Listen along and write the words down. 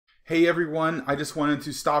Hey everyone, I just wanted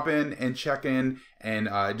to stop in and check in and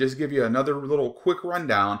just give you another little quick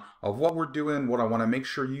rundown of what we're doing, what I want to make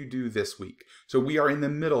sure you do this week. So we are in the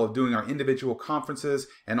middle of doing our individual conferences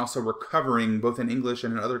and also recovering both in English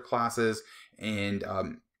and in other classes. And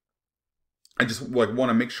I just want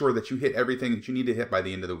to make sure that you hit everything that you need to hit by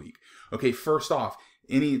the end of the week. Okay, first off,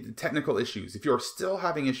 any technical issues. If you're still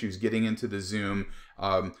having issues getting into the Zoom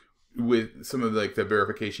with some of the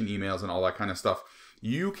verification emails and all that kind of stuff,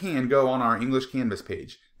 you can go on our English Canvas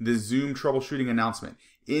page, the Zoom troubleshooting announcement.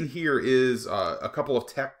 In here is a couple of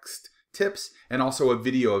text tips and also a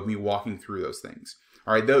video of me walking through those things.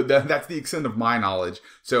 All right, that's the extent of my knowledge.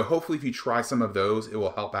 So hopefully if you try some of those, it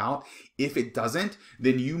will help out. If it doesn't,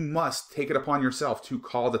 then you must take it upon yourself to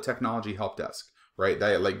call the technology help desk. Right,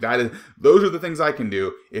 those are the things I can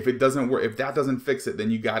do. If it doesn't work, if that doesn't fix it, then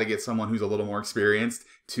you got to get someone who's a little more experienced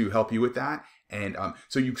to help you with that. And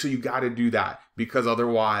so you got to do that, because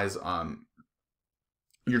otherwise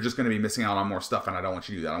you're just going to be missing out on more stuff, and I don't want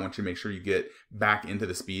you to do that. I want you to make sure you get back into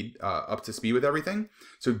the speed, up to speed with everything.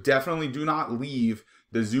 So definitely do not leave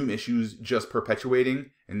the Zoom issues just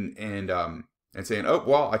perpetuating and saying, oh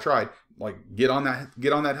well, I tried. Like get on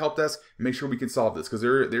that help desk and make sure we can solve this, because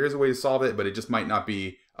there is a way to solve it, but it just might not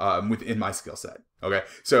be within my skill set. Okay,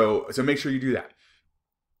 so make sure you do that.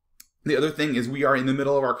 The other thing is we are in the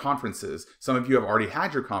middle of our conferences. Some of you have already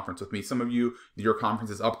had your conference with me. Some of you, your conference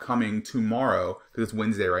is upcoming tomorrow because it's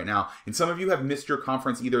Wednesday right now. And some of you have missed your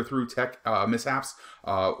conference either through tech mishaps,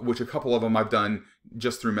 which a couple of them I've done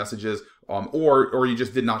just through messages, or you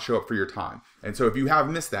just did not show up for your time. And so if you have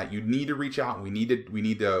missed that, you need to reach out. We need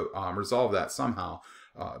to resolve that somehow,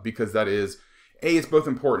 because that is, A, it's both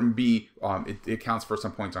important, B, it counts for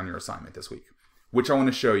some points on your assignment this week, which I want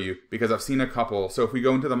to show you because I've seen a couple. So if we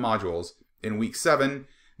go into the modules in week 7,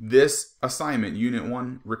 this assignment, Unit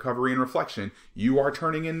 1, Recovery and Reflection, you are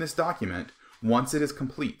turning in this document once it is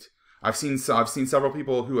complete. I've seen several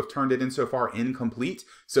people who have turned it in so far incomplete.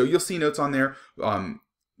 So you'll see notes on there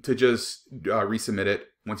to just resubmit it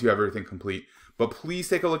once you have everything complete. But please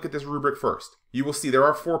take a look at this rubric first. You will see there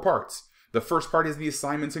are 4 parts. The first part is the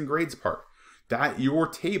assignments and grades part. That your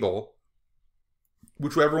table,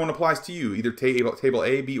 whichever one applies to you, either table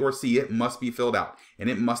A, B, or C, it must be filled out. And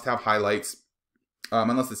it must have highlights,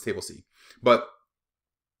 unless it's table C. But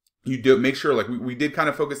you do make sure, like we did kind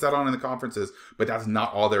of focus that on in the conferences, but that's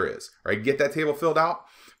not all there is. All right, get that table filled out.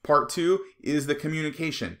 Part 2 is the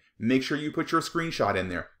communication. Make sure you put your screenshot in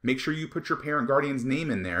there. Make sure you put your parent guardian's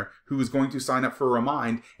name in there, who is going to sign up for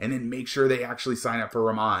Remind, and then make sure they actually sign up for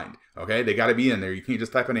Remind. Okay, they got to be in there. You can't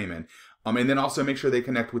just type a name in. And then also make sure they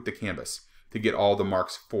connect with the Canvas to get all the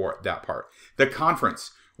marks for that part. The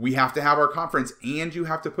conference, we have to have our conference, and you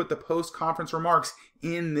have to put the post-conference remarks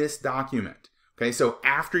in this document. Okay, so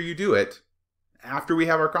after you do it, after we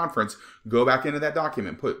have our conference, go back into that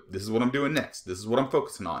document, put, this is what I'm doing next, this is what I'm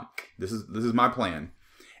focusing on, this is my plan.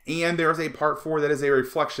 And there's a part 4 that is a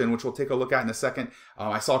reflection, which we'll take a look at in a second.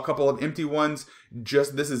 I saw a couple of empty ones.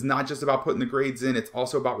 This is not just about putting the grades in, it's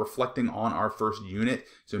also about reflecting on our first unit.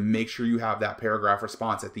 So make sure you have that paragraph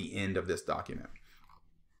response at the end of this document.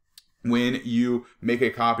 When you make a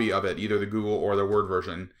copy of it, either the Google or the Word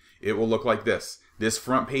version, it will look like this. This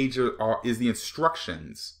front page is the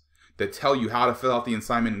instructions that tell you how to fill out the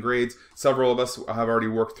assignment and grades. Several of us have already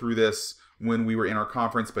worked through this when we were in our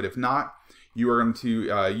conference, but if not, you are going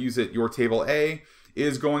to use it. Your table A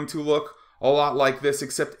is going to look a lot like this,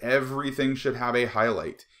 except everything should have a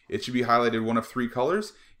highlight. It should be highlighted one of 3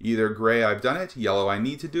 colors. Either gray, I've done it, yellow, I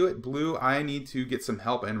need to do it, blue, I need to get some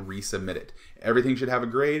help and resubmit it. Everything should have a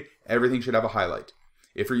grade, everything should have a highlight.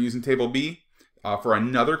 If you're using table B, for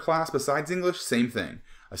another class besides English, same thing.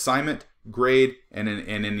 Assignment, grade, and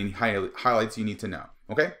any highlights you need to know.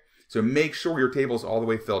 Okay? So make sure your table is all the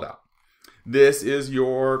way filled out. This is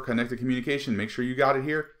your connected communication. Make sure you got it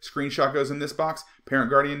here. Screenshot goes in this box. Parent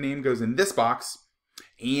guardian name goes in this box.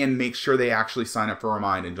 And make sure they actually sign up for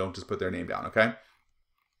Remind and don't just put their name down, okay?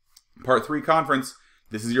 Part 3 conference.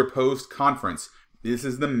 This is your post-conference. This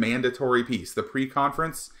is the mandatory piece. The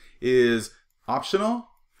pre-conference is optional.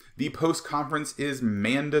 The post-conference is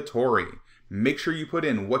mandatory. Make sure you put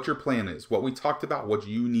in what your plan is, what we talked about, what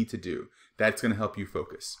you need to do. That's going to help you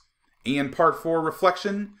focus. And part 4,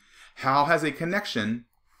 reflection. How has a connection,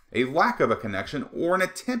 a lack of a connection, or an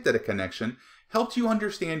attempt at a connection helped you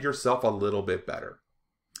understand yourself a little bit better?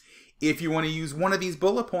 If you want to use one of these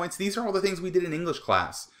bullet points, these are all the things we did in English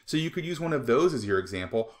class. So you could use one of those as your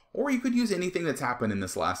example, or you could use anything that's happened in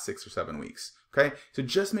this last 6 or 7 weeks. Okay, so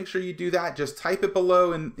just make sure you do that. Just type it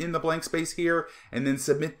below in the blank space here, and then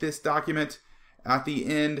submit this document at the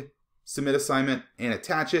end, submit assignment, and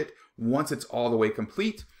attach it once it's all the way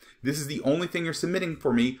complete. This is the only thing you're submitting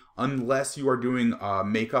for me unless you are doing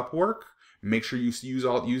makeup work. Make sure you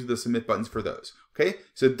use the submit buttons for those. Okay,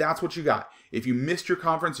 so that's what you got. If you missed your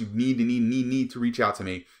conference, you need to reach out to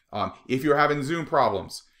me. If you're having Zoom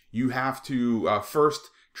problems, you have to first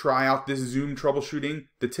try out this Zoom troubleshooting,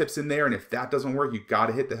 the tips in there, and if that doesn't work, you got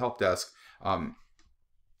to hit the help desk. That's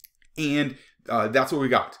what we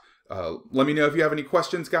got. Let me know if you have any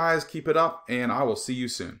questions, guys. Keep it up, and I will see you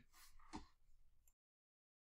soon.